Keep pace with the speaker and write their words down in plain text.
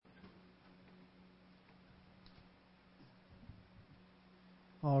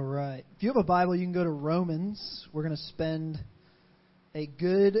All right. If you have a Bible, you can go to Romans. We're going to spend a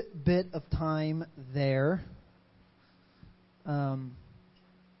good bit of time there.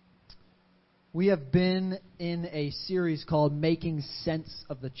 We have been in a series called Making Sense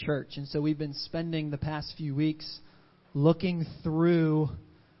of the Church. And so we've been spending the past few weeks looking through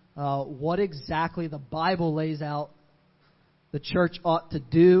what exactly the Bible lays out the church ought to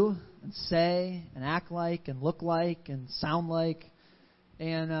do and say and act like and look like and sound like.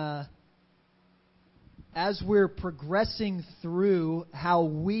 And as we're progressing through how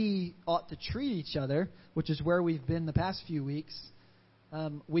we ought to treat each other, which is where we've been the past few weeks,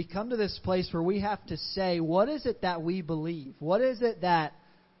 we come to this place where we have to say, what is it that we believe? What is it that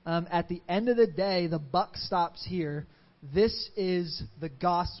at the end of the day, the buck stops here? This is the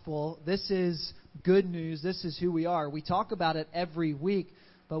gospel. This is good news. This is who we are. We talk about it every week,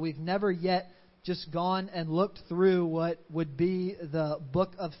 but we've never yet just gone and looked through what would be the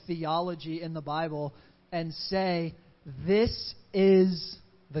book of theology in the Bible and say, this is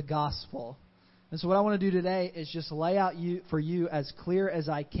the gospel. And so what I want to do today is just lay out for you as clear as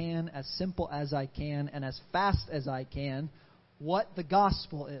I can, as simple as I can, and as fast as I can, what the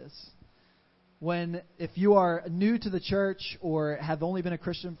gospel is. If you are new to the church or have only been a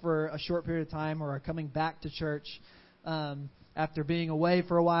Christian for a short period of time or are coming back to church after being away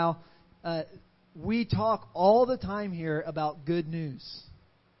for a while, we talk all the time here about good news.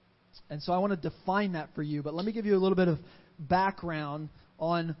 And so I want to define that for you. But let me give you a little bit of background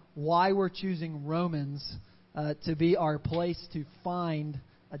on why we're choosing Romans to be our place to find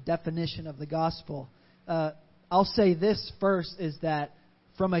a definition of the gospel. I'll say this first, is that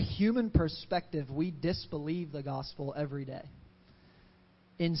from a human perspective, we disbelieve the gospel every day.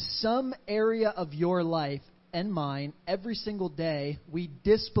 In some area of your life and mine, every single day, we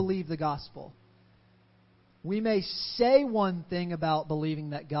disbelieve the gospel. We may say one thing about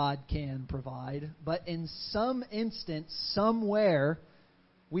believing that God can provide, but in some instance, somewhere,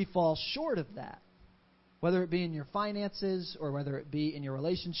 we fall short of that. Whether it be in your finances, or whether it be in your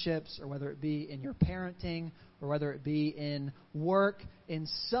relationships, or whether it be in your parenting, or whether it be in work, in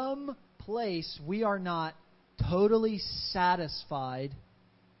some place we are not totally satisfied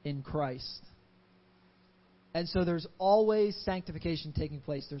in Christ. And so there's always sanctification taking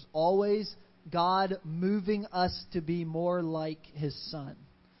place. There's always God moving us to be more like His Son.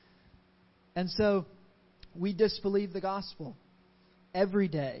 And so we disbelieve the gospel every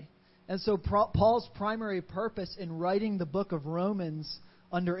day. And so Paul's primary purpose in writing the book of Romans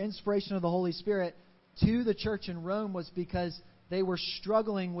under inspiration of the Holy Spirit to the church in Rome was because they were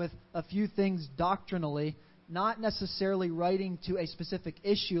struggling with a few things doctrinally, not necessarily writing to a specific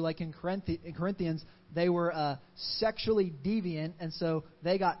issue like in Corinthians. They were sexually deviant, and so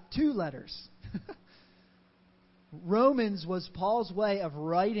they got 2 letters. Romans was Paul's way of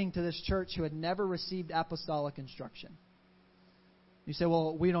writing to this church who had never received apostolic instruction. You say,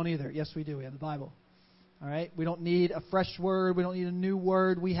 well, we don't either. Yes, we do. We have the Bible. All right? We don't need a fresh word. We don't need a new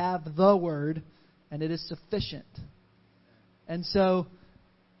word. We have the word, and it is sufficient. And so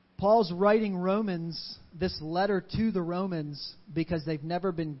Paul's writing Romans, this letter to the Romans, because they've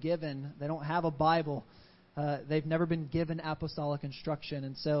never been given, they don't have a Bible, they've never been given apostolic instruction.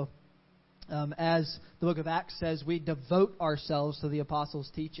 And so, as the book of Acts says, we devote ourselves to the apostles'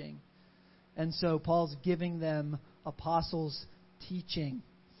 teaching. And so Paul's giving them apostles' teaching.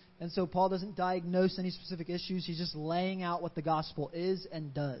 And so Paul doesn't diagnose any specific issues. He's just laying out what the gospel is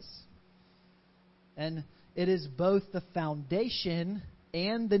and does. And it is both the foundation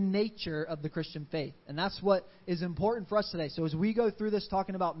and the nature of the Christian faith. And that's what is important for us today. So as we go through this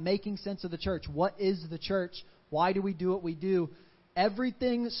talking about making sense of the church, what is the church? Why do we do what we do?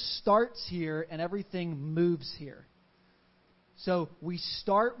 Everything starts here and everything moves here. So we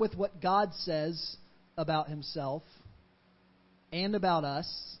start with what God says about Himself and about us,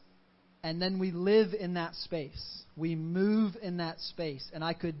 and then we live in that space. We move in that space. And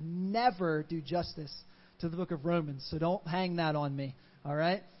I could never do justice to the book of Romans, so don't hang that on me, all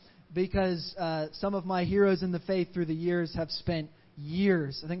right? Because some of my heroes in the faith through the years have spent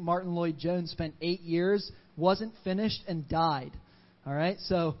years. I think Martin Lloyd-Jones spent 8 years, wasn't finished, and died, all right?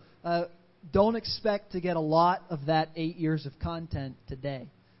 So don't expect to get a lot of that 8 years of content today.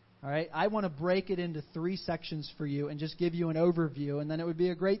 All right, I want to break it into 3 sections for you and just give you an overview, and then it would be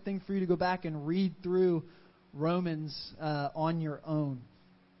a great thing for you to go back and read through Romans on your own.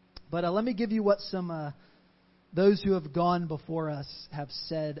 But let me give you what some those who have gone before us have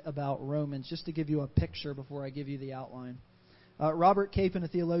said about Romans, just to give you a picture before I give you the outline. Robert Capon, a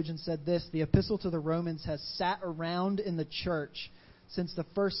theologian, said this: the epistle to the Romans has sat around in the church since the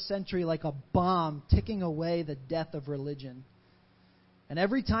first century like a bomb ticking away the death of religion. And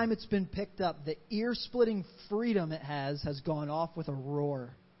every time it's been picked up, the ear-splitting freedom it has gone off with a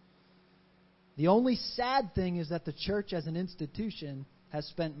roar. The only sad thing is that the church as an institution has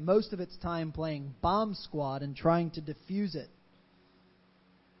spent most of its time playing bomb squad and trying to defuse it.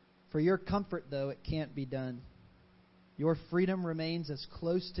 For your comfort, though, it can't be done. Your freedom remains as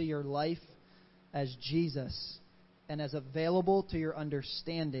close to your life as Jesus and as available to your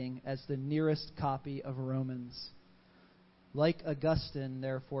understanding as the nearest copy of Romans. Like Augustine,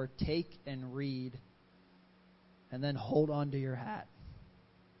 therefore, take and read, and then hold on to your hat.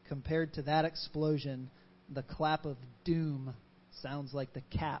 Compared to that explosion, the clap of doom sounds like the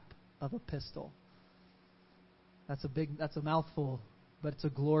cap of a pistol. That's a mouthful, but it's a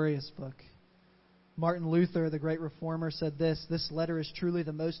glorious book. Martin Luther, the great reformer, said this letter is truly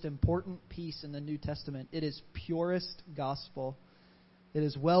the most important piece in the New Testament. It is purest gospel. It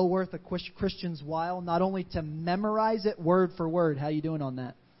is well worth a Christian's while, not only to memorize it word for word, how you doing on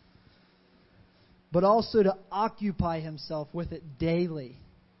that, but also to occupy himself with it daily,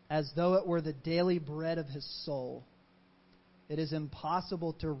 as though it were the daily bread of his soul. It is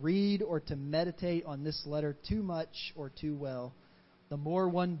impossible to read or to meditate on this letter too much or too well. The more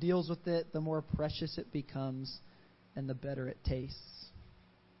one deals with it, the more precious it becomes, and the better it tastes.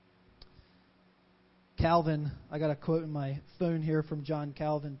 Calvin, I got a quote in my phone here from John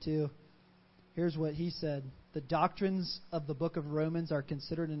Calvin too. Here's what he said. The doctrines of the book of Romans are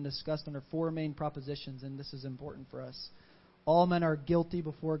considered and discussed under four main propositions, and this is important for us. All men are guilty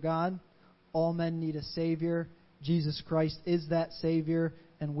before God. All men need a Savior. Jesus Christ is that Savior,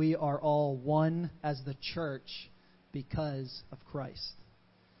 and we are all one as the church because of Christ.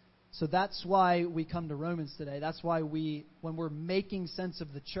 So that's why we come to Romans today. That's why we, when we're making sense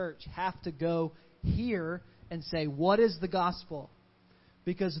of the church, have to go here and say, what is the gospel?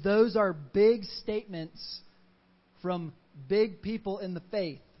 Because those are big statements from big people in the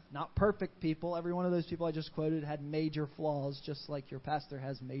faith. Not perfect people. Every one of those people I just quoted had major flaws, just like your pastor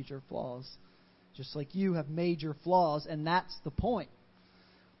has major flaws. Just like you have major flaws, and that's the point.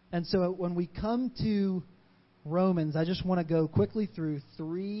 And so when we come to Romans, I just want to go quickly through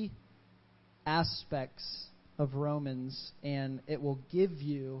three aspects of Romans, and it will give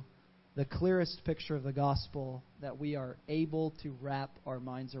you the clearest picture of the gospel that we are able to wrap our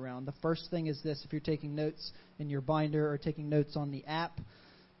minds around. The first thing is this. If you're taking notes in your binder or taking notes on the app,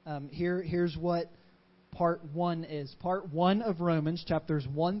 here's what part 1 is. Part 1 of Romans, chapters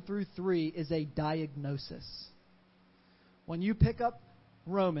 1 through 3, is a diagnosis. When you pick up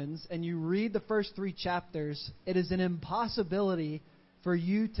Romans and you read the first 3 chapters, it is an impossibility for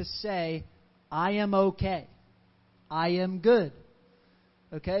you to say, I am okay. I am good.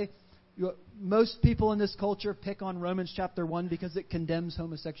 Okay? Most people in this culture pick on Romans chapter 1 because it condemns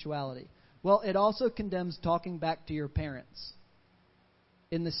homosexuality. Well, it also condemns talking back to your parents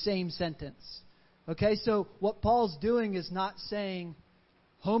in the same sentence. Okay, so what Paul's doing is not saying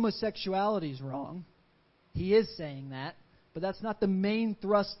homosexuality is wrong. He is saying that, but that's not the main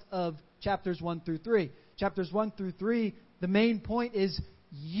thrust of chapters 1 through 3. Chapters 1 through 3, the main point is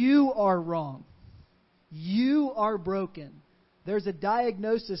you are wrong. You are broken. There's a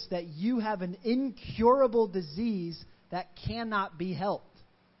diagnosis that you have an incurable disease that cannot be helped.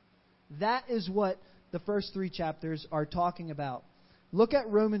 That is what the first 3 chapters are talking about. Look at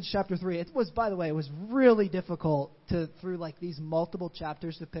Romans chapter 3. It was, by the way, it was really difficult through like these multiple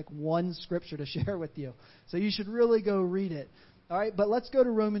chapters to pick one scripture to share with you. So you should really go read it. All right, but let's go to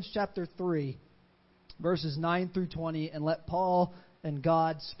Romans chapter 3, verses 9 through 20, and let Paul and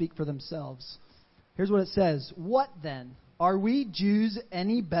God speak for themselves. Here's what it says. What then? Are we Jews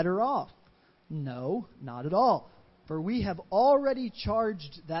any better off? No, not at all. For we have already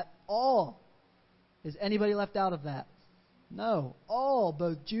charged that all. Is anybody left out of that? No. All,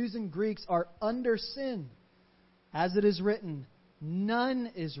 both Jews and Greeks, are under sin. As it is written,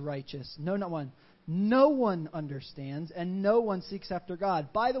 none is righteous. No, not one. No one understands, and no one seeks after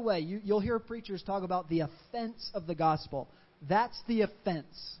God. By the way, you'll hear preachers talk about the offense of the gospel. That's the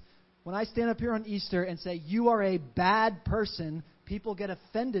offense. When I stand up here on Easter and say, you are a bad person, people get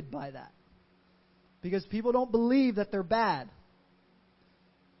offended by that. Because people don't believe that they're bad.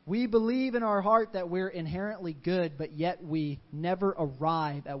 We believe in our heart that we're inherently good, but yet we never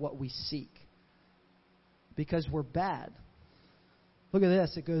arrive at what we seek. Because we're bad. Look at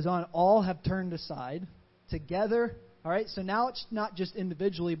this. It goes on. All have turned aside. Together. All right. So now it's not just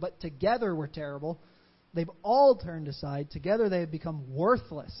individually, but together we're terrible. They've all turned aside. Together they have become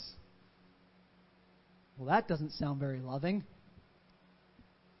worthless. Well, that doesn't sound very loving.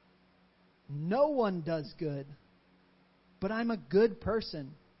 No one does good. But I'm a good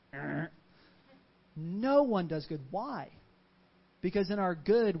person. No one does good. Why? Because in our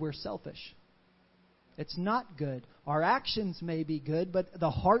good, we're selfish. It's not good. Our actions may be good, but the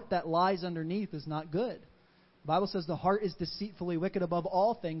heart that lies underneath is not good. The Bible says the heart is deceitfully wicked above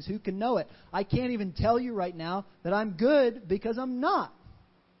all things. Who can know it? I can't even tell you right now that I'm good because I'm not.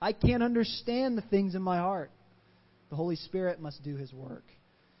 I can't understand the things in my heart. The Holy Spirit must do His work.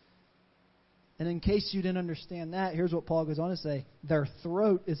 And in case you didn't understand that, here's what Paul goes on to say. Their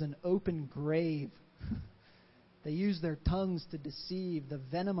throat is an open grave. They use their tongues to deceive. The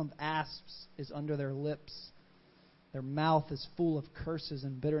venom of asps is under their lips. Their mouth is full of curses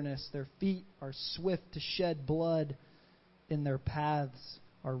and bitterness. Their feet are swift to shed blood. In their paths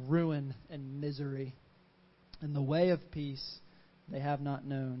are ruin and misery. And the way of peace they have not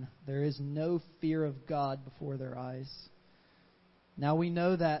known. There is no fear of God before their eyes. Now we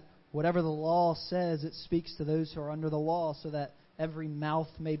know that whatever the law says, it speaks to those who are under the law, so that every mouth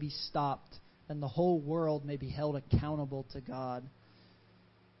may be stopped and the whole world may be held accountable to God.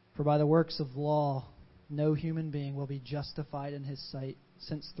 For by the works of law, no human being will be justified in His sight,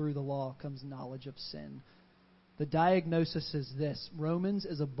 since through the law comes knowledge of sin. The diagnosis is this. Romans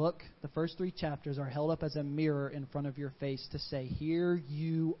is a book. The first 3 chapters are held up as a mirror in front of your face to say, here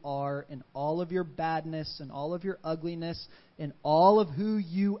you are in all of your badness and all of your ugliness and all of who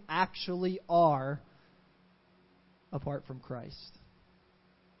you actually are apart from Christ.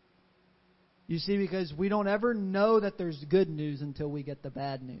 You see, because we don't ever know that there's good news until we get the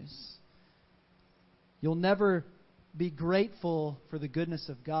bad news. You'll never be grateful for the goodness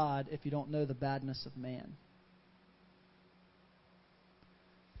of God if you don't know the badness of man.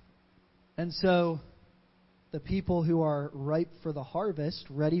 And so, the people who are ripe for the harvest,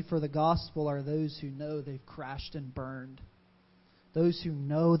 ready for the gospel, are those who know they've crashed and burned. Those who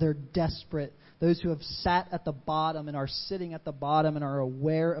know they're desperate. Those who have sat at the bottom and are sitting at the bottom and are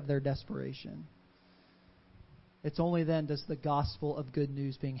aware of their desperation. It's only then does the gospel of good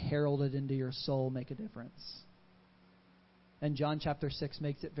news being heralded into your soul make a difference. And John chapter 6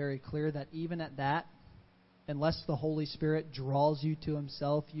 makes it very clear that even at that, unless the Holy Spirit draws you to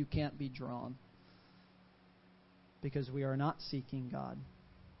Himself, you can't be drawn. Because we are not seeking God.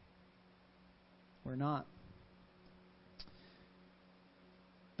 We're not.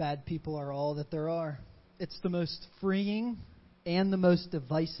 Bad people are all that there are. It's the most freeing and the most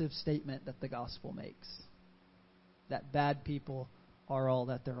divisive statement that the gospel makes. That bad people are all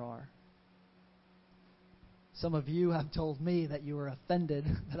that there are. Some of you have told me that you were offended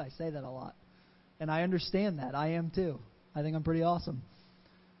that I say that a lot. And I understand that. I am too. I think I'm pretty awesome.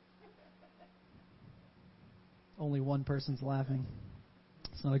 Only one person's laughing.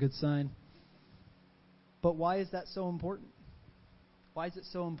 It's not a good sign. But why is that so important? Why is it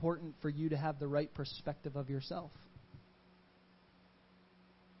so important for you to have the right perspective of yourself?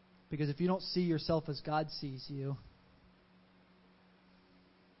 Because if you don't see yourself as God sees you,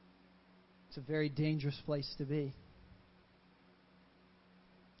 it's a very dangerous place to be.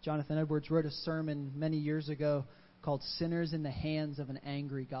 Jonathan Edwards wrote a sermon many years ago called Sinners in the Hands of an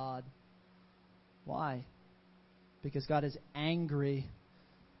Angry God. Why? Because God is angry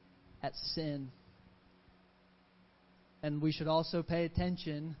at sin. And we should also pay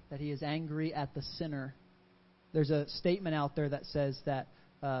attention that He is angry at the sinner. There's a statement out there that says that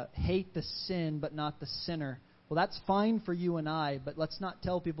hate the sin but not the sinner. Well, that's fine for you and I, but let's not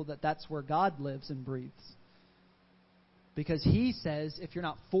tell people that that's where God lives and breathes. Because He says, if you're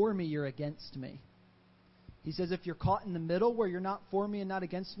not for me, you're against me. He says, if you're caught in the middle where you're not for me and not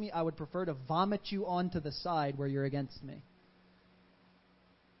against me, I would prefer to vomit you onto the side where you're against me.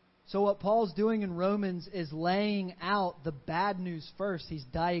 So what Paul's doing in Romans is laying out the bad news first. He's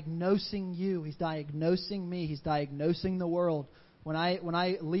diagnosing you. He's diagnosing me. He's diagnosing the world. When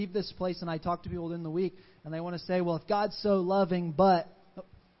I leave this place and I talk to people in the week and they want to say, well, if God's so loving, but...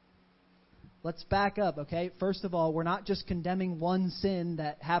 Let's back up, okay? First of all, we're not just condemning one sin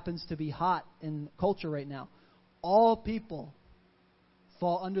that happens to be hot in culture right now. All people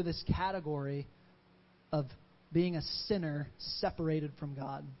fall under this category of being a sinner separated from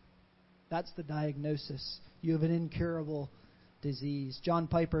God. That's the diagnosis. You have an incurable disease. John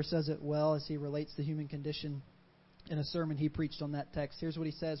Piper says it well as he relates the human condition in a sermon he preached on that text. Here's what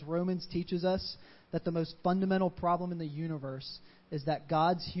he says. Romans teaches us that the most fundamental problem in the universe is that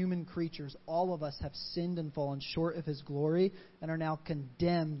God's human creatures, all of us, have sinned and fallen short of His glory and are now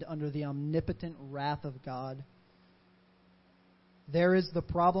condemned under the omnipotent wrath of God. There is the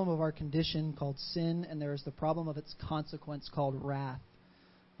problem of our condition called sin, and there is the problem of its consequence called wrath.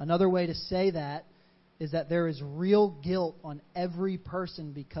 Another way to say that is that there is real guilt on every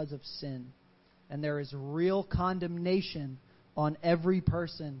person because of sin. And there is real condemnation on every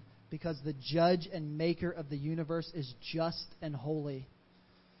person because the judge and maker of the universe is just and holy.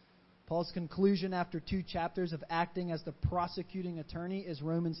 Paul's conclusion after 2 chapters of acting as the prosecuting attorney is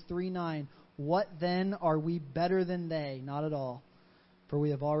Romans 3:9. What then, are we better than they? Not at all. For we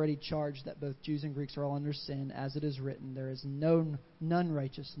have already charged that both Jews and Greeks are all under sin, as it is written, there is none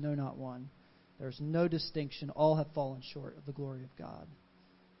righteous, no, not one. There is no distinction. All have fallen short of the glory of God.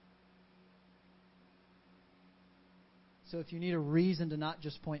 So if you need a reason to not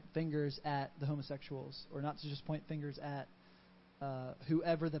just point fingers at the homosexuals, or not to just point fingers at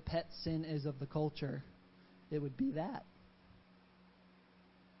whoever the pet sin is of the culture, it would be that.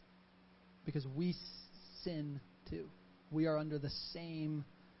 Because we sin too. We are under the same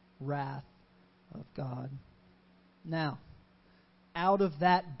wrath of God. Now, out of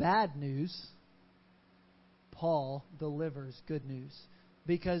that bad news, Paul delivers good news.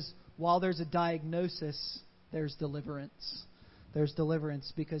 Because while there's a diagnosis, there's deliverance. There's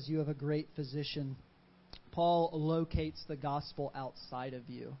deliverance because you have a great physician. Paul locates the gospel outside of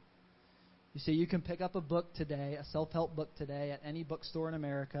you. You see, you can pick up a book today, a self-help book today, at any bookstore in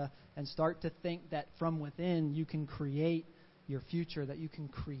America and start to think that from within you can create your future, that you can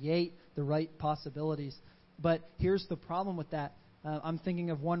create the right possibilities. But here's the problem with that. I'm thinking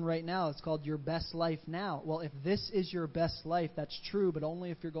of one right now. It's called Your Best Life Now. Well, if this is your best life, that's true, but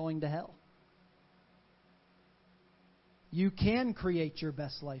only if you're going to hell. You can create your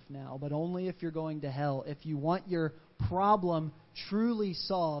best life now, but only if you're going to hell. If you want your problem truly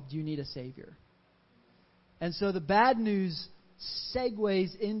solved, you need a Savior. And so the bad news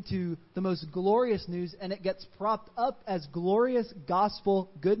segues into the most glorious news, and it gets propped up as glorious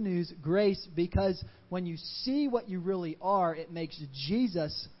gospel, good news, grace, because when you see what you really are, it makes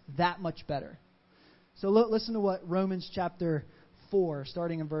Jesus that much better. So listen to what Romans chapter 4,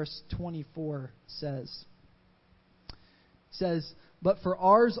 starting in verse 24, says. It says, "But for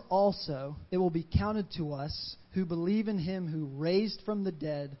ours also it will be counted to us who believe in him who raised from the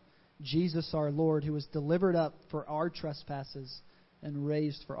dead Jesus our Lord, who was delivered up for our trespasses and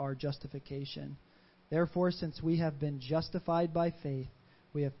raised for our justification. Therefore, since we have been justified by faith,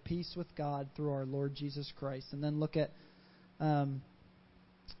 we have peace with God through our Lord Jesus Christ." And then look at,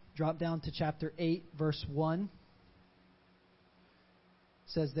 drop down to chapter 8, verse 1. It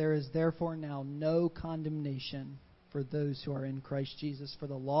says, "There is therefore now no condemnation for those who are in Christ Jesus. For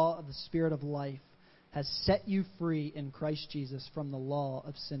the law of the Spirit of life has set you free in Christ Jesus from the law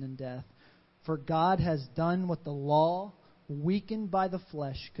of sin and death. For God has done what the law, weakened by the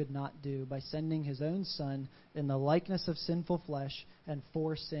flesh, could not do. By sending his own Son in the likeness of sinful flesh, and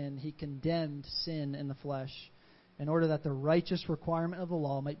for sin, he condemned sin in the flesh, in order that the righteous requirement of the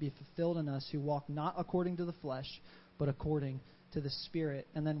law might be fulfilled in us who walk not according to the flesh, but according to the Spirit."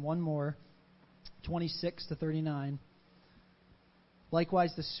 And then one more, 26 to 39.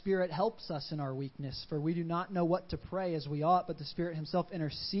 "Likewise, the Spirit helps us in our weakness, for we do not know what to pray as we ought, but the Spirit himself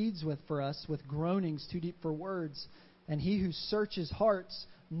intercedes for us with groanings too deep for words. And he who searches hearts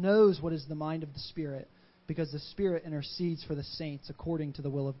knows what is the mind of the Spirit, because the Spirit intercedes for the saints according to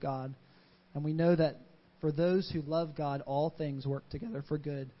the will of God. And we know that for those who love God, all things work together for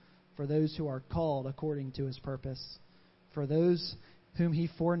good, for those who are called according to his purpose. For those whom he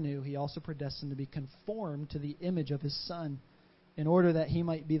foreknew, he also predestined to be conformed to the image of his Son, in order that he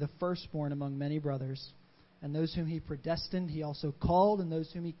might be the firstborn among many brothers. And those whom he predestined, he also called. And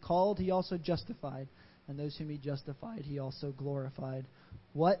those whom he called, he also justified. And those whom he justified, he also glorified.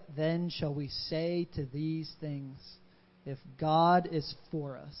 What then shall we say to these things? If God is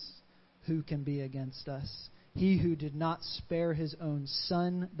for us, who can be against us? He who did not spare his own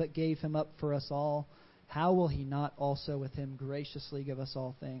Son, but gave him up for us all, how will he not also with him graciously give us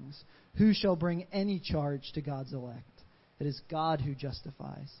all things? Who shall bring any charge to God's elect? It is God who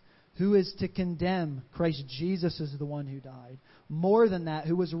justifies. Who is to condemn? Christ Jesus is the one who died. More than that,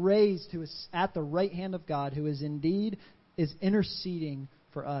 who was raised, who is at the right hand of God, who is indeed is interceding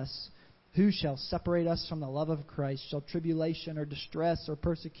for us. Who shall separate us from the love of Christ? Shall tribulation or distress or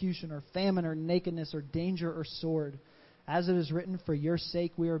persecution or famine or nakedness or danger or sword? As it is written, for your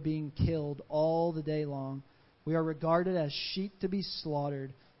sake we are being killed all the day long. We are regarded as sheep to be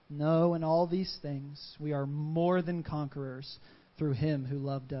slaughtered. No, in all these things we are more than conquerors through him who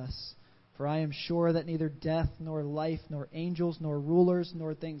loved us. For I am sure that neither death, nor life, nor angels, nor rulers,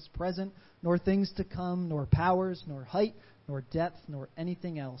 nor things present, nor things to come, nor powers, nor height, nor depth, nor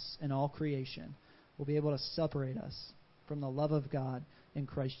anything else in all creation will be able to separate us from the love of God in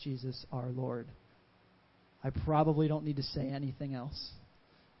Christ Jesus our Lord. I probably don't need to say anything else,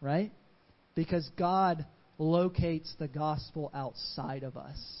 right? Because God locates the gospel outside of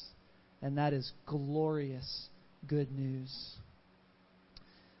us, and that is glorious good news.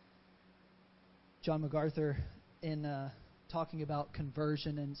 John MacArthur, in talking about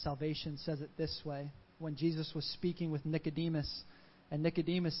conversion and salvation, says it this way. When Jesus was speaking with Nicodemus, and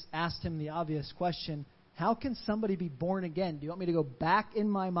Nicodemus asked him the obvious question, how can somebody be born again? Do you want me to go back in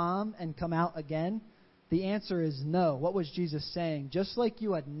my mom and come out again? The answer is no. What was Jesus saying? Just like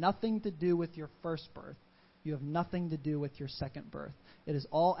you had nothing to do with your first birth, you have nothing to do with your second birth. It is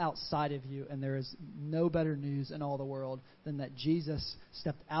all outside of you, and there is no better news in all the world than that Jesus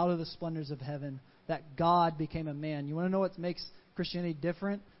stepped out of the splendors of heaven, that God became a man. You want to know what makes Christianity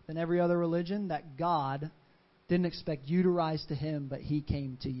different than every other religion? That God didn't expect you to rise to Him, but He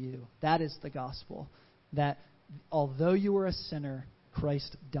came to you. That is the gospel. That although you were a sinner,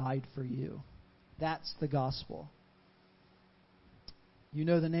 Christ died for you. That's the gospel. You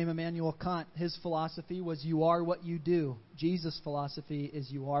know the name Immanuel Kant. His philosophy was you are what you do. Jesus' philosophy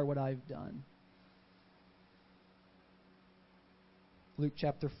is you are what I've done. Luke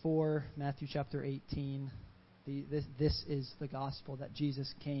chapter 4, Matthew chapter 18. This is the gospel, that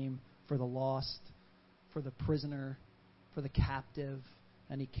Jesus came for the lost, for the prisoner, for the captive,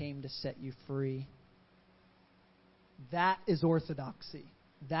 and He came to set you free. That is orthodoxy.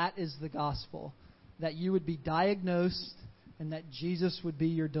 That is the gospel. That you would be diagnosed and that Jesus would be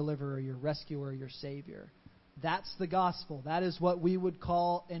your deliverer, your rescuer, your Savior. That's the gospel. That is what we would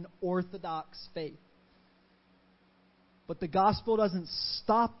call an orthodox faith. But the gospel doesn't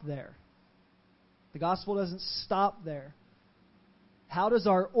stop there. The gospel doesn't stop there. How does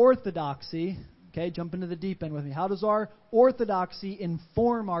our orthodoxy, jump into the deep end with me. How does our orthodoxy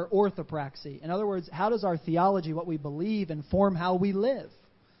inform our orthopraxy? In other words, how does our theology, what we believe, inform how we live?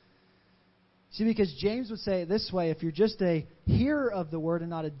 See, because James would say it this way, if you're just a hearer of the word and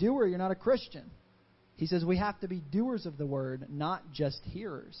not a doer, you're not a Christian. He says we have to be doers of the word, not just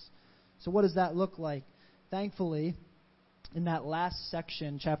hearers. So what does that look like? Thankfully, in that last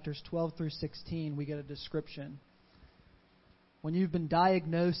section, chapters 12 through 16, we get a description. When you've been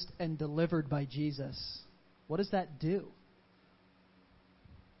diagnosed and delivered by Jesus, what does that do?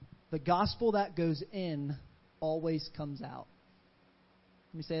 The gospel that goes in always comes out.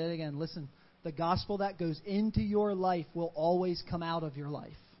 Let me say that again. Listen. The gospel that goes into your life will always come out of your life.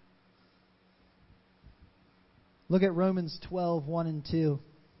 Look at Romans 12, 1 and 2.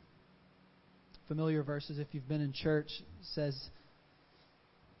 Familiar verses if you've been in church. It says,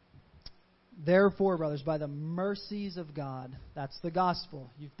 therefore, brothers, by the mercies of God, that's the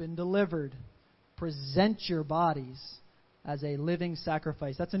gospel, you've been delivered, present your bodies as a living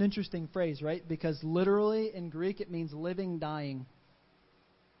sacrifice. That's an interesting phrase, right? Because literally in Greek it means living, dying.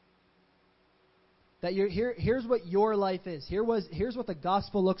 That here's what your life is. Here's what the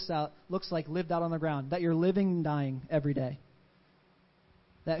gospel looks like lived out on the ground. That you're living and dying every day.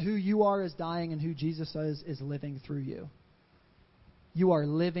 That who you are is dying and who Jesus is living through you. You are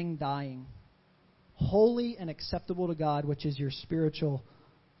living, dying. Holy and acceptable to God, which is your spiritual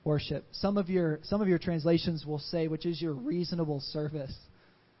worship. Some of your translations will say, which is your reasonable service.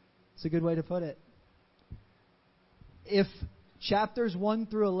 It's a good way to put it. If chapters 1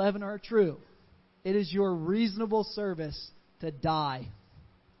 through 11 are true, it is your reasonable service to die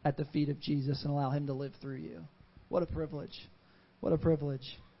at the feet of Jesus and allow Him to live through you. What a privilege. What a privilege.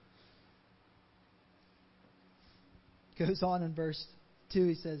 Goes on in verse 2,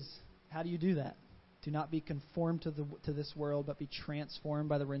 he says, how do you do that? Do not be conformed to this world, but be transformed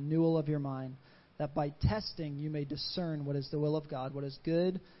by the renewal of your mind, that by testing you may discern what is the will of God, what is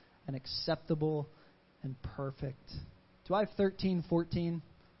good and acceptable and perfect. Do I have 13, 14?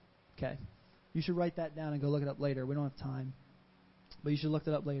 Okay. You should write that down and go look it up later. We don't have time. But you should look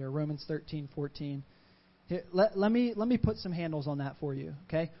it up later. Romans 13, 14. Here, let me put some handles on that for you.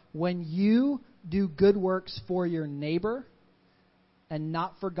 Okay? When you do good works for your neighbor and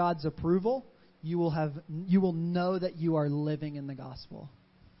not for God's approval, you will know that you are living in the gospel.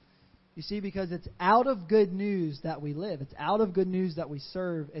 You see, because it's out of good news that we live. It's out of good news that we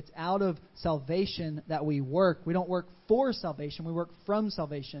serve. It's out of salvation that we work. We don't work for salvation. We work from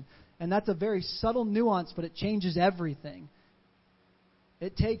salvation. And that's a very subtle nuance, but it changes everything.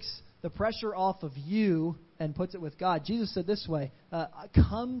 It takes the pressure off of you and puts it with God. Jesus said this way,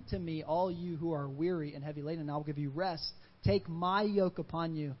 come to me, all you who are weary and heavy laden, and I'll give you rest. Take my yoke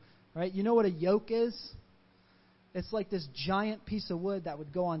upon you. Right? You know what a yoke is? It's like this giant piece of wood that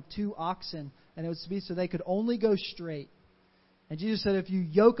would go on 2 oxen, and it would be so they could only go straight. And Jesus said, if you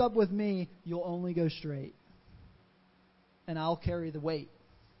yoke up with me, you'll only go straight. And I'll carry the weight.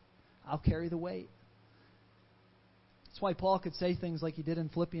 I'll carry the weight. That's why Paul could say things like he did in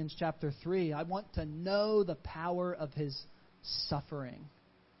Philippians chapter 3. I want to know the power of His suffering.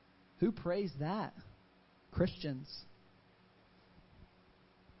 Who prays that? Christians.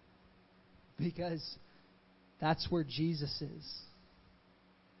 because that's where Jesus is.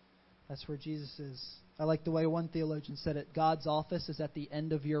 That's where Jesus is. I like the way one theologian said it. God's office is at the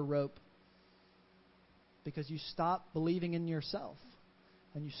end of your rope. Because you stop believing in yourself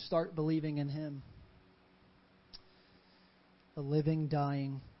and you start believing in Him. A living,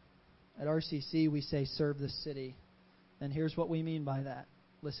 dying. At RCC, we say serve the city. And here's what we mean by that.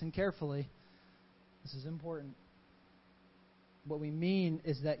 Listen carefully. This is important. What we mean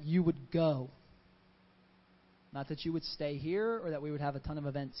is that you would go. Not that you would stay here or that we would have a ton of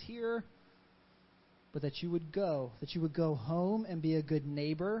events here, but that you would go. That you would go home and be a good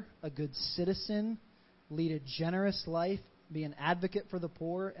neighbor, a good citizen, lead a generous life, be an advocate for the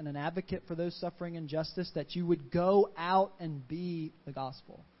poor and an advocate for those suffering injustice, that you would go out and be the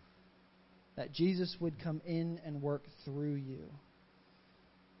gospel. That Jesus would come in and work through you.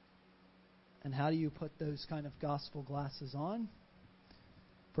 And how do you put those kind of gospel glasses on?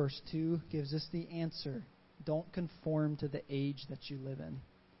 Verse 2 gives us the answer. Don't conform to the age that you live in.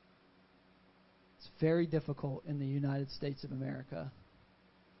 It's very difficult in the United States of America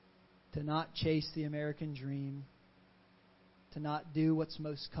to not chase the American dream, to not do what's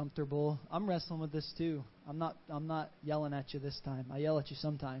most comfortable. I'm wrestling with this too. I'm not yelling at you this time. I yell at you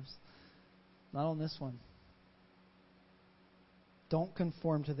sometimes. Not on this one. Don't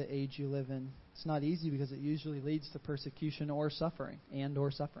conform to the age you live in. It's not easy because it usually leads to persecution or suffering.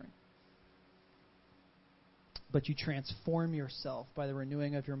 But you transform yourself by the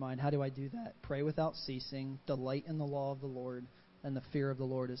renewing of your mind. How do I do that? Pray without ceasing, delight in the law of the Lord, and the fear of the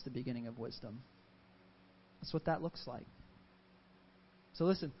Lord is the beginning of wisdom. That's what that looks like. So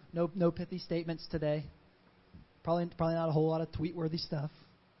listen, no pithy statements today. Probably not a whole lot of tweet-worthy stuff.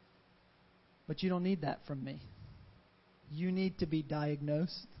 But you don't need that from me. You need to be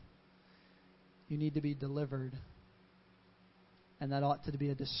diagnosed. You need to be delivered. And that ought to be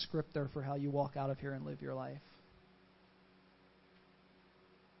a descriptor for how you walk out of here and live your life.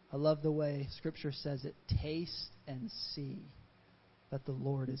 I love the way Scripture says it. Taste and see that the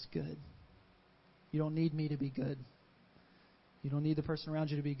Lord is good. You don't need me to be good. You don't need the person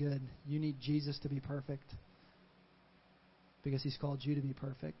around you to be good. You need Jesus to be perfect. Because He's called you to be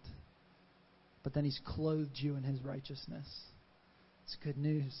perfect. But then He's clothed you in His righteousness. It's good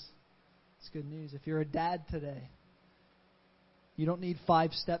news. It's good news. If you're a dad today, you don't need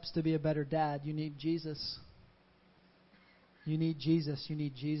 5 steps to be a better dad. You need Jesus. You need Jesus. You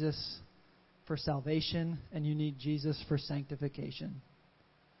need Jesus for salvation, and you need Jesus for sanctification.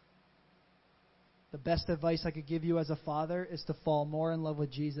 The best advice I could give you as a father is to fall more in love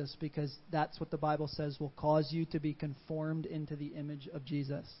with Jesus, because that's what the Bible says will cause you to be conformed into the image of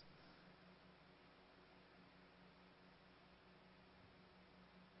Jesus.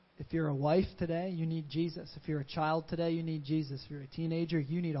 If you're a wife today, you need Jesus. If you're a child today, you need Jesus. If you're a teenager,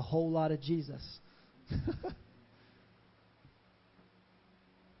 you need a whole lot of Jesus.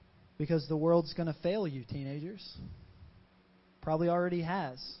 Because the world's going to fail you, teenagers. Probably already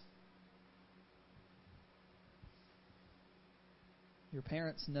has. Your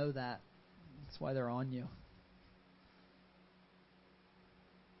parents know that. That's why they're on you.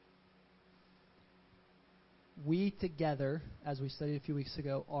 We together, as we studied a few weeks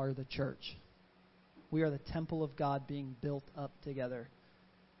ago, are the church. We are the temple of God being built up together.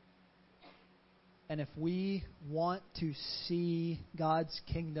 And if we want to see God's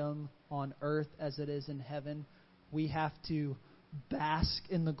kingdom on earth as it is in heaven, we have to bask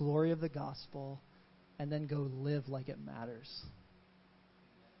in the glory of the gospel and then go live like it matters.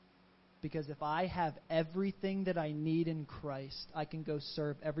 Because if I have everything that I need in Christ, I can go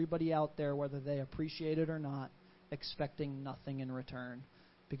serve everybody out there, whether they appreciate it or not, expecting nothing in return.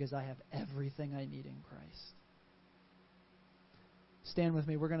 Because I have everything I need in Christ. Stand with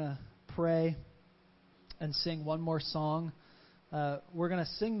me. We're going to pray and sing one more song. We're going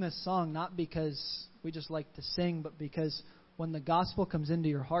to sing this song not because we just like to sing, but because when the gospel comes into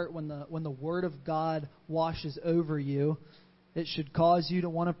your heart, when the Word of God washes over you, it should cause you to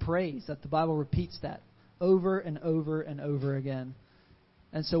want to praise. That the Bible repeats that over and over and over again.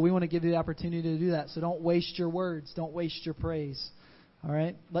 And so we want to give you the opportunity to do that. So don't waste your words. Don't waste your praise. All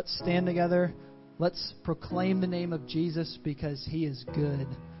right? Let's stand together. Let's proclaim the name of Jesus because He is good.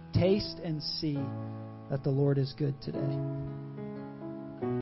 Taste and see that the Lord is good today.